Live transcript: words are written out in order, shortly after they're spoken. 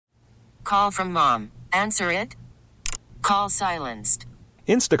call from mom. Answer it. Call silenced.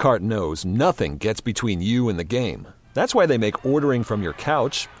 Instacart knows nothing gets between you and the game. That's why they make ordering from your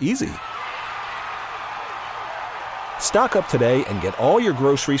couch easy. Stock up today and get all your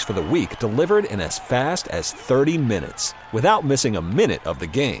groceries for the week delivered in as fast as 30 minutes without missing a minute of the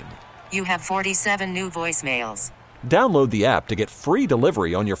game. You have 47 new voicemails. Download the app to get free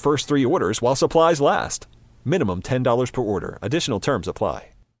delivery on your first 3 orders while supplies last. Minimum $10 per order. Additional terms apply.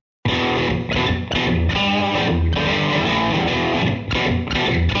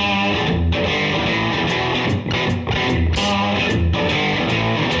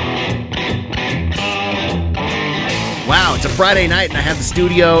 Wow, it's a Friday night and I have the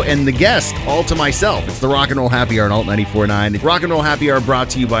studio and the guest all to myself. It's the Rock and Roll Happy Hour on Alt 94.9. Rock and Roll Happy Hour brought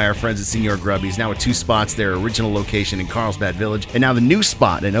to you by our friends at Senor Grubby's. Now with 2 spots, their original location in Carlsbad Village, and now the new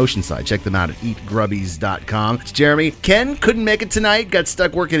spot in Oceanside. Check them out at eatgrubbies.com. It's Jeremy. Ken couldn't make it tonight, got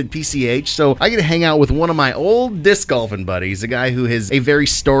stuck working at PCH, so I get to hang out with one of my old disc golfing buddies, a guy who is a very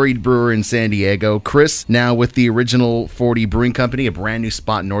storied brewer in San Diego. Chris, now with the Original 40 Brewing Company, a brand new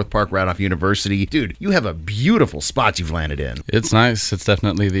spot in North Park right off University. Dude, you have a beautiful spot you've landed in. It's nice. It's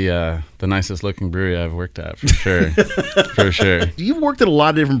definitely the nicest looking brewery I've worked at, for sure. For sure. You've worked at a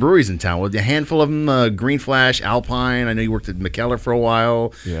lot of different breweries in town. With a handful of them, Green Flash, Alpine. I know you worked at McKellar for a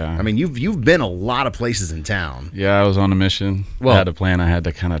while. Yeah. I mean, you've been a lot of places in town. Yeah, I was on a mission. Well, I had a plan I had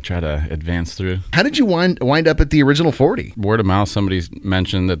to kind of try to advance through. How did you wind up at the Original 40? Word of mouth. Somebody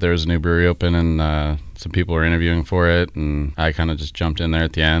mentioned that there was a new brewery open and some people were interviewing for it, and I kind of just jumped in there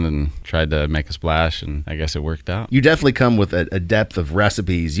at the end and tried to make a splash, and I guess it worked out. You definitely come with a depth of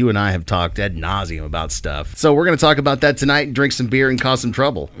recipes. You and I have talked ad nauseum about stuff. So we're going to talk about that tonight and drink some beer and cause some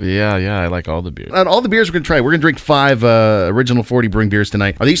trouble. Yeah, I like all the beers. All the beers we're going to try. We're going to drink 5 Original 40 Brewing beers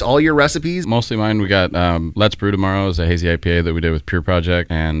tonight. Are these all your recipes? Mostly mine. We got Let's Brew Tomorrow is a hazy IPA that we did with Pure Project,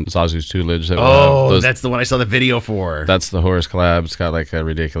 and Zazu's Tutelage. That's the one I saw the video for. That's the Horse collab. It's got like a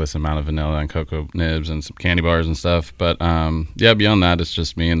ridiculous amount of vanilla and cocoa nibs and some candy bars and stuff. But beyond that, it's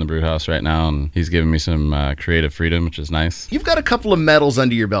just me in the brew house right now, and he's giving me some creative freedom, which is nice. You've got a couple of medals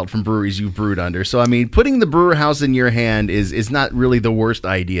under your belt from breweries you've brewed under. So, I mean, putting the brewer house in your hand is not really the worst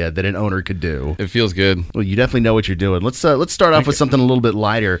idea that an owner could do. It feels good. Well, you definitely know what you're doing. Let's start off with something a little bit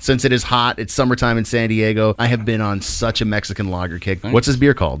lighter. Since it is hot, it's summertime in San Diego. I have been on such a Mexican lager kick. What's this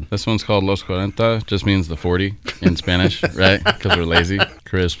beer called? This one's called Los 40. Just means the 40 in Spanish, right? Because we're lazy.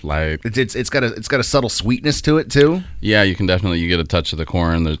 Crisp, light. It's got a subtle sweetness to it too. Yeah, you get a touch of the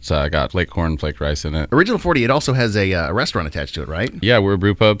corn. That's got flake corn, flake rice in it. Original 40. It also has a restaurant attached to it, right? Yeah, we're a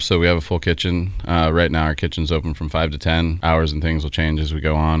brew pub, so we have a full kitchen. Right now, our kitchen's open from 5 to 10. Hours and things will change as we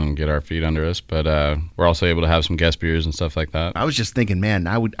go on and get our feet under us. But we're also able to have some guest beers and stuff like that. I was just thinking, man,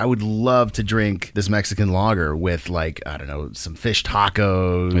 I would love to drink this Mexican lager with, like, I don't know, some fish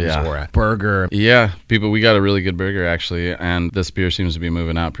tacos or a burger. Yeah, we got a really good burger actually, and this beer seems to be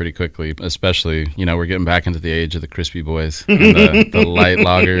moving out pretty quickly. Especially, we're getting back into the age of the crispy boys and the light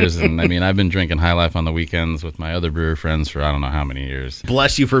lagers. And I mean, I've been drinking High Life on the weekends with my other brewer friends for I don't know how many years.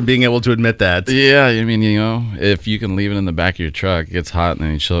 Bless you for being able to admit that. Yeah, I mean, if you can leave it in the back of your truck, it gets hot, and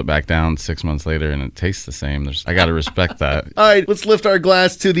then you chill it back down 6 months later, and it tastes the same. I got to respect that. All right, let's lift our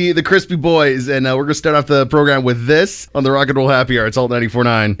glass to the crispy boys, and we're going to start off the program with this on the Rock and Roll Happy Hour. It's Alt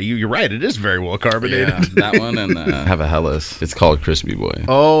 94.9. You're right, it is very well carbonated. Yeah, that one, and have a Hellas. It's called Crispy Boy.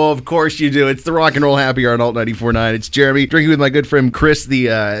 Oh, of course you do. It's the Rock and Roll Happy Hour on Alt 94.9. It's Jeremy, drinking with my good friend Chris, the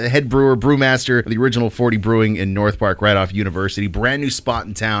head brewmaster of the Original 40 Brewing in North Park, right off University. Brand new spot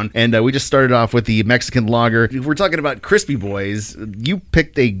in town, and we just started off with the Mexican lager. If we're talking about crispy boys, you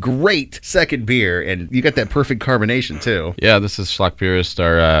picked a great second beer, and you got that perfect carbonation too. Yeah, this is Schlock Purist,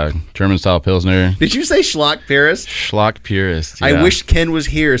 our German-style Pilsner. Did you say Schlock Purist? Schlock Purist, yeah. I wish Ken was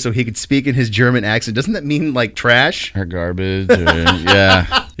here so he could speak in his German accent. Doesn't that mean like trash? Or garbage, or,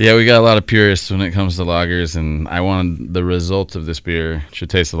 yeah. Yeah, we got a lot of purists when it comes to lagers, and I wanted the result of this beer should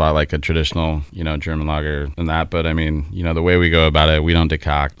taste a lot like a traditional, German lager and that. But I mean, the way we go about it, we don't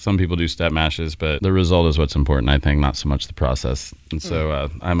decoct. Some people do step mashes, but the result is what's important, I think, not so much the process. And so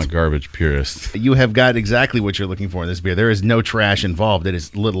I'm a garbage purist. You have got exactly what you're looking for in this beer. There is no trash involved. It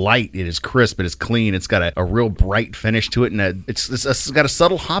is light. It is crisp. It is clean. It's got a real bright finish to it, and it's got a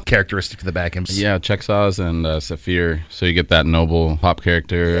subtle hop characteristic to the back end. Yeah, Czech sauce and Saphir. So you get that noble hop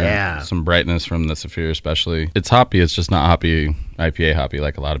character color. Yeah. Some brightness from the Saphir especially. It's hoppy. It's just not hoppy, IPA hoppy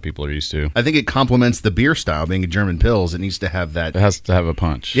like a lot of people are used to. I think it complements the beer style, being a German Pils. It needs to have that. It has to have a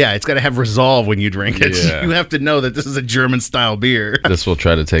punch. Yeah, it's got to have resolve when you drink it. Yeah. You have to know that this is a German style beer. This will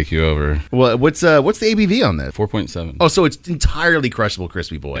try to take you over. Well, what's the ABV on this? 4.7. Oh, so it's entirely crushable,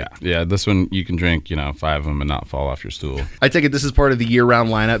 crispy boy. Yeah, this one you can drink, 5 of them and not fall off your stool. I take it this is part of the year-round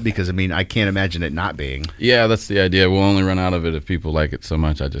lineup because, I can't imagine it not being. Yeah, that's the idea. We'll only run out of it if people like it so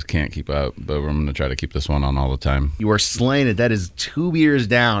much. I just can't keep up, but I'm going to try to keep this one on all the time. You are slaying it. That is 2 beers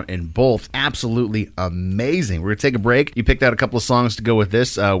down and both absolutely amazing. We're going to take a break. You picked out a couple of songs to go with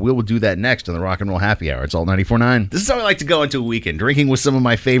this. We will do that next on the Rock and Roll Happy Hour. It's Alt 94.9. This is how I like to go into a weekend, drinking with some of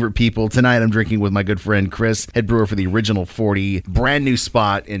my favorite people. Tonight I'm drinking with my good friend Chris, head brewer for the Original 40. Brand new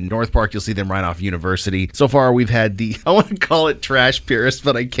spot in North Park. You'll see them right off University. So far we've had I want to call it Trash Purist,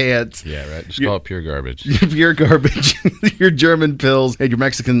 but I can't. Yeah, right. Just call it pure garbage. Pure garbage. Your German Pils and your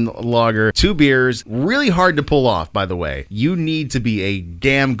Mexican lager. 2 beers. Really hard to pull off, by the way. You need to be a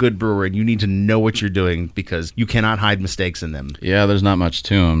damn good brewer and you need to know what you're doing because you cannot hide mistakes in them. Yeah, there's not much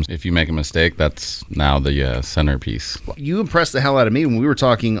to them. If you make a mistake, that's now the centerpiece. You impressed the hell out of me when we were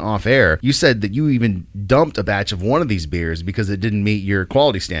talking off air. You said that you even dumped a batch of one of these beers because it didn't meet your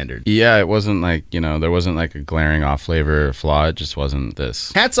quality standard. Yeah, it wasn't like, there wasn't like a glaring off flavor flaw. It just wasn't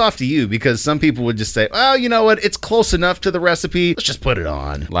this. Hats off to you because some people would just say, oh, you know what? It's close enough to the recipe. Let's just put it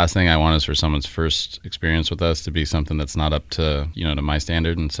on. Last thing I want is for someone's first experience with us to be something that's not up to, to my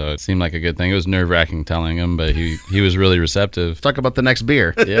standard. And so it seemed like a good thing. It was nerve-wracking telling him, but he was really receptive. Talk about the next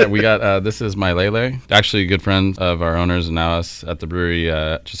beer. Yeah, we got, this is My Lele. Actually a good friend of our owners and now us at the brewery.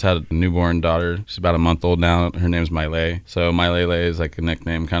 Just had a newborn daughter. She's about a month old now. Her name's My Lele. So My Lele is like a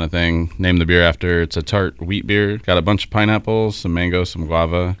nickname kind of thing. Named the beer after. It's a tart wheat beer. Got a bunch of pineapples, some mango, some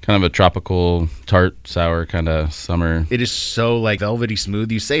guava. Kind of a tropical tart, sour kind of summer. It is so like velvety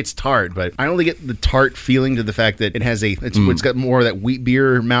smooth. You say it's tart, but I only get the tart feeling to the fact that it has it's got more of that wheat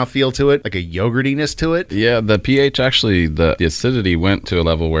beer mouthfeel to it, like a yogurtiness to it. Yeah, the pH actually, the acidity went to a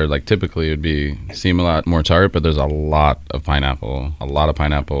level where like typically it would seem a lot more tart, but there's a lot of pineapple,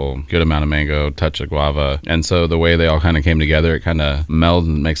 good amount of mango, touch of guava. And so the way they all kind of came together, it kind of melds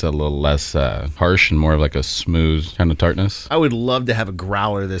and makes it a little less harsh and more of like a smooth kind of tartness. I would love to have a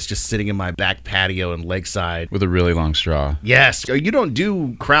growler that's just sitting in my back patio in Lakeside. With a really long straw. Yes. You don't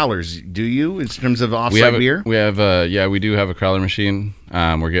do crowlers, do you, in terms of off-site beer? We have, we do have a crowler machine.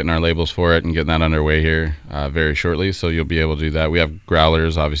 We're getting our labels for it and getting that underway here very shortly, so you'll be able to do that. We have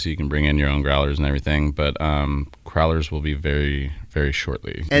growlers. Obviously, you can bring in your own growlers and everything, but crowlers will be very, very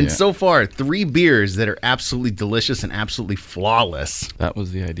shortly. And so far, 3 beers that are absolutely delicious and absolutely flawless. That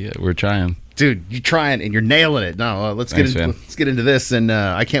was the idea. We're trying. Dude, you're trying and you're nailing it. No, let's get into this, and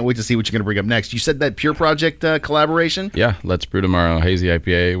I can't wait to see what you're going to bring up next. You said that Pure Project collaboration? Yeah, Let's Brew Tomorrow, Hazy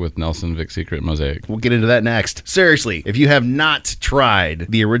IPA with Nelson, Vic Secret, Mosaic. We'll get into that next. Seriously, if you have not tried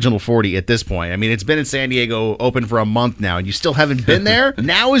the Original 40 at this point, it's been in San Diego open for a month now, and you still haven't been there?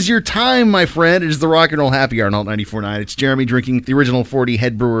 Now is your time, my friend. It is the Rock and Roll Happy Hour on Alt 94.9. It's Jeremy drinking the Original 40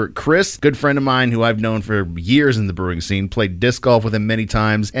 head brewer Chris, good friend of mine who I've known for years in the brewing scene, played disc golf with him many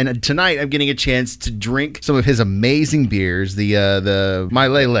times, and tonight I'm getting a chance to drink some of his amazing beers, the My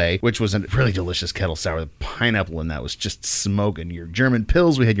Lele, which was a really delicious kettle sour. The pineapple in that was just smoking. Your German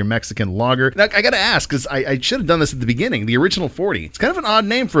Pils, we had your Mexican lager. Now, I got to ask, because I should have done this at the beginning, the Original 40. It's kind of an odd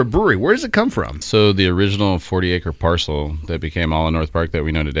name for a brewery. Where does it come from? So the original 40-acre parcel that became all in North Park that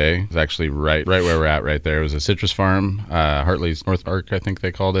we know today is actually right where we're at right there. It was a citrus farm, Hartley's North Park, I think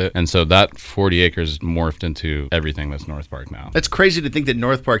they called it. And so that 40 acres morphed into everything that's North Park now. That's crazy to think that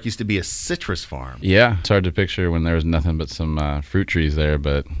North Park used to be a citrus farm. Yeah, it's hard to picture when there was nothing but some fruit trees there,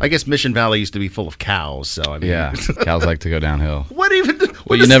 but I guess Mission Valley used to be full of cows, so yeah, cows like to go downhill.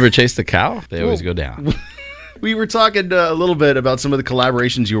 You never chase the cow? They always go down. We were talking a little bit about some of the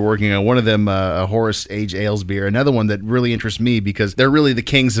collaborations you were working on. One of them, a Horace Age Ales beer. Another one that really interests me because they're really the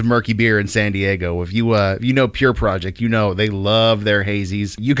kings of murky beer in San Diego. If you know Pure Project, they love their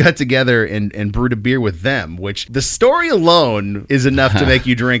hazies. You got together and brewed a beer with them, which the story alone is enough to make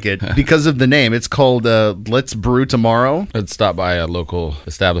you drink it because of the name. It's called Let's Brew Tomorrow. I'd stopped by a local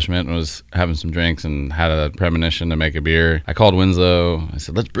establishment and was having some drinks and had a premonition to make a beer. I called Winslow. I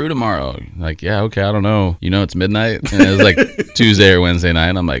said, let's brew tomorrow. Like, yeah, okay, I don't know. It's midnight. And it was like Tuesday or Wednesday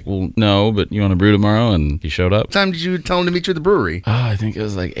night. I'm like, well, no, but you want to brew tomorrow? And he showed up. What time did you tell him to meet you at the brewery? Oh, I think it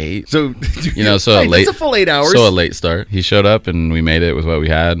was like 8. So, so it's a full 8 hours. So a late start. He showed up and we made it with what we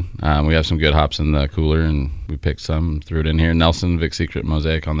had. We have some good hops in the cooler and we picked some, threw it in here. Nelson Vic Secret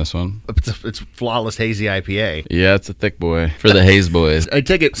Mosaic on this one. It's flawless hazy IPA. Yeah, it's a thick boy for the Haze boys. I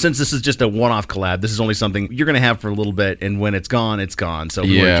take it, since this is just a one-off collab, this is only something you're going to have for a little bit, and when it's gone, it's gone. So if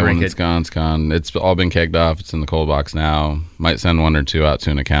you want to drink when it's gone, it's gone. It's all been kegged off. It's in the cold box now. Might send one or two out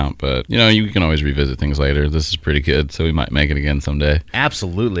to an account, but you can always revisit things later. This is pretty good, so we might make it again someday.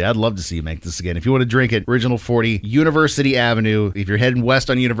 Absolutely. I'd love to see you make this again. If you want to drink it, Original 40, University Avenue. If you're heading west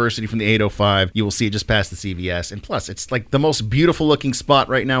on University from the 805, you will see it just past the CVS. And plus, it's like the most beautiful looking spot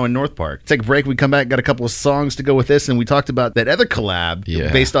right now in North Park. Take a break. We come back, got a couple of songs to go with this, and we talked about that other collab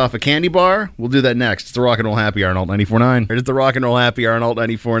based off a candy bar. We'll do that next. It's the Rock and Roll Happy Hour on Alt 94.9. It is the Rock and Roll Happy Hour on Alt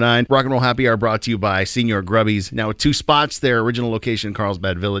 94.9. Rock and Roll Happy Hour brought to you by Senior Grubbies. Now with 2 spots, their original location in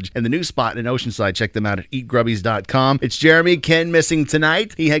Carlsbad Village and the new spot in Oceanside. Check them out at eatgrubbies.com. It's Jeremy. Ken missing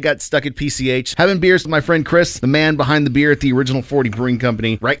tonight. He had got stuck at PCH. Having beers with my friend Chris, the man behind the beer at the Original 40 Brewing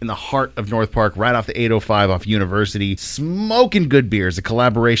Company, right in the heart of North Park, right off the 805 off University. Smoking good beers, a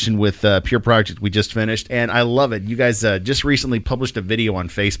collaboration with Pure Project we just finished, and I love it. You guys just recently published a video on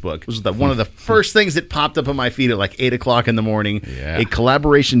Facebook. It was one of the first things that popped up on my feed at like 8 o'clock in the morning. Yeah. A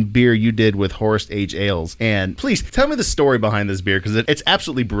collaboration beer you did with Horst Age Ales. And please tell me the story behind this beer, because it's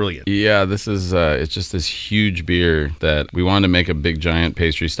absolutely brilliant. Yeah, this is it's just this huge beer that we wanted to make a big giant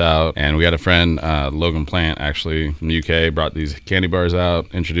pastry stout, and we had a friend, Logan Plant, actually from the UK, brought these candy bars out,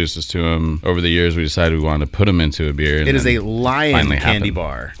 introduced us to him. Over the years, we decided we wanted to put them into a beer. It is a Lion candy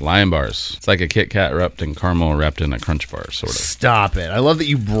bar. Lion bars. It's like a Kit Kat wrapped in caramel, wrapped in a Crunch bar, sort of. Stop it. I love that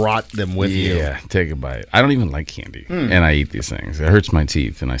you brought them with you. Yeah, take a bite. I don't even like candy, and I eat these things. It hurts my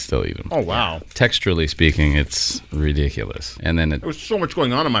teeth, and I still eat them. Oh, wow. Texturally speaking, it's ridiculous. And then There's so much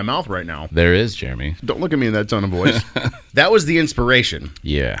going on in my mouth right now. There is, Jeremy. Don't look at me in that tone of voice. That was the inspiration.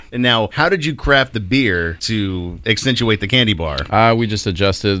 Yeah. And now, how did you craft the beer to accentuate the candy bar? We just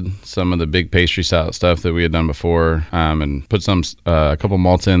adjusted some of the big pastry style stuff that we had done before, and put a couple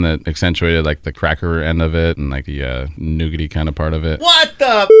malts in that accentuated like the cracker end of it and like the nougaty kind of part of it. What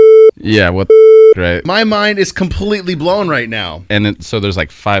the? Yeah, what right? My mind is completely blown right now. And so there's like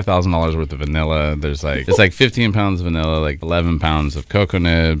 $5,000 worth of vanilla. There's like it's like 15 pounds of vanilla, like 11 pounds of cocoa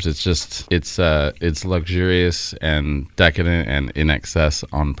nibs. It's just it's luxurious and decadent and in excess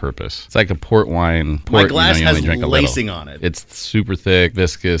on purpose. It's like a port wine. My glass has lacing on it. It's super thick,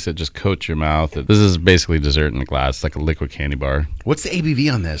 viscous. It just coats your mouth. This is basically dessert in a glass. It's like a liquid candy bar. What's the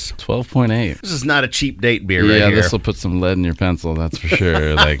ABV on this? 12.8. This is not a cheap date beer right here. Yeah, this will put some lead in your pencil, that's for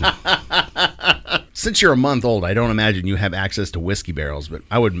sure. Like, since you're a month old, I don't imagine you have access to whiskey barrels, but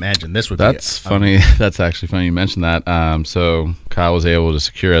I would imagine this would be... That's funny. That's actually funny you mentioned that. So Kyle was able to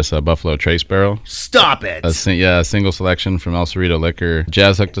secure us a Buffalo Trace barrel. Stop it! A single selection from El Cerrito Liquor.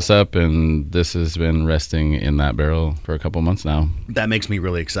 Jazz hooked us up, and this has been resting in that barrel for a couple months now. That makes me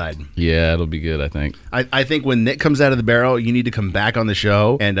really excited. Yeah, it'll be good, I think. I think when Nick comes out of the barrel, you need to come back on the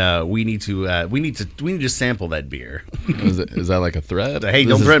show, and we need to sample that beer. Is that like a threat? Hey,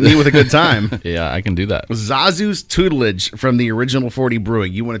 don't threaten me with a good time. Yeah, I can do that. Zazu's Tutelage from the Original 40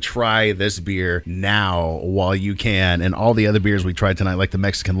 Brewing. You want to try this beer now while you can, and all the other beers we tried tonight, like the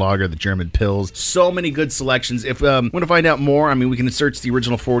Mexican Lager, the German Pills. So many good selections. If want to find out more, I mean, we can search the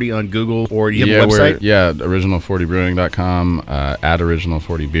Original 40 on Google, or do you have a website? original40brewing.com, at Original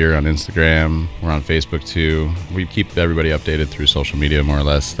 40 Beer on Instagram. We're on Facebook too. We keep everybody updated through social media, more or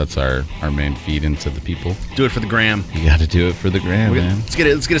less. That's our main feed into the people. Do it for the gram. You got to do it for the gram, man. Let's get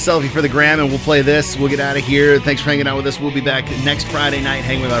a selfie for the gram, and we'll play this. We'll get out of here. Thanks for hanging out with us. We'll be back next Friday night,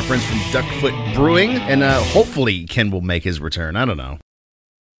 hanging with our friends from Duckfoot Brewing, and hopefully Ken will make his return. I don't know.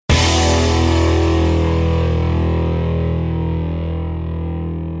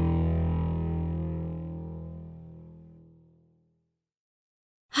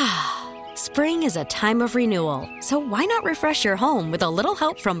 Spring is a time of renewal, so why not refresh your home with a little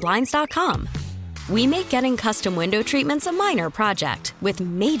help from Blinds.com? We make getting custom window treatments a minor project with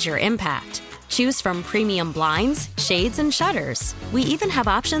major impact. Choose from premium blinds, shades, and shutters. We even have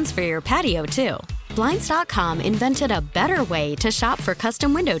options for your patio, too. Blinds.com invented a better way to shop for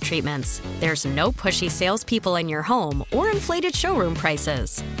custom window treatments. There's no pushy salespeople in your home or inflated showroom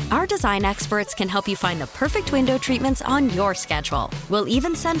prices. Our design experts can help you find the perfect window treatments on your schedule. We'll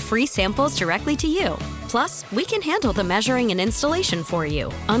even send free samples directly to you. Plus, we can handle the measuring and installation for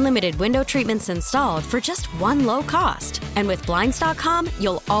you. Unlimited window treatments installed for just one low cost. And with Blinds.com,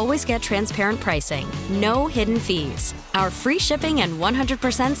 you'll always get transparent pricing. No hidden fees. Our free shipping and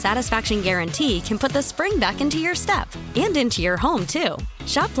 100% satisfaction guarantee can put the spring back into your step and into your home, too.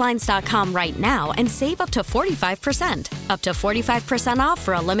 Shop Blinds.com right now and save up to 45%. Up to 45% off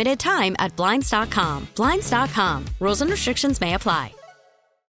for a limited time at Blinds.com. Blinds.com. Rules and restrictions may apply.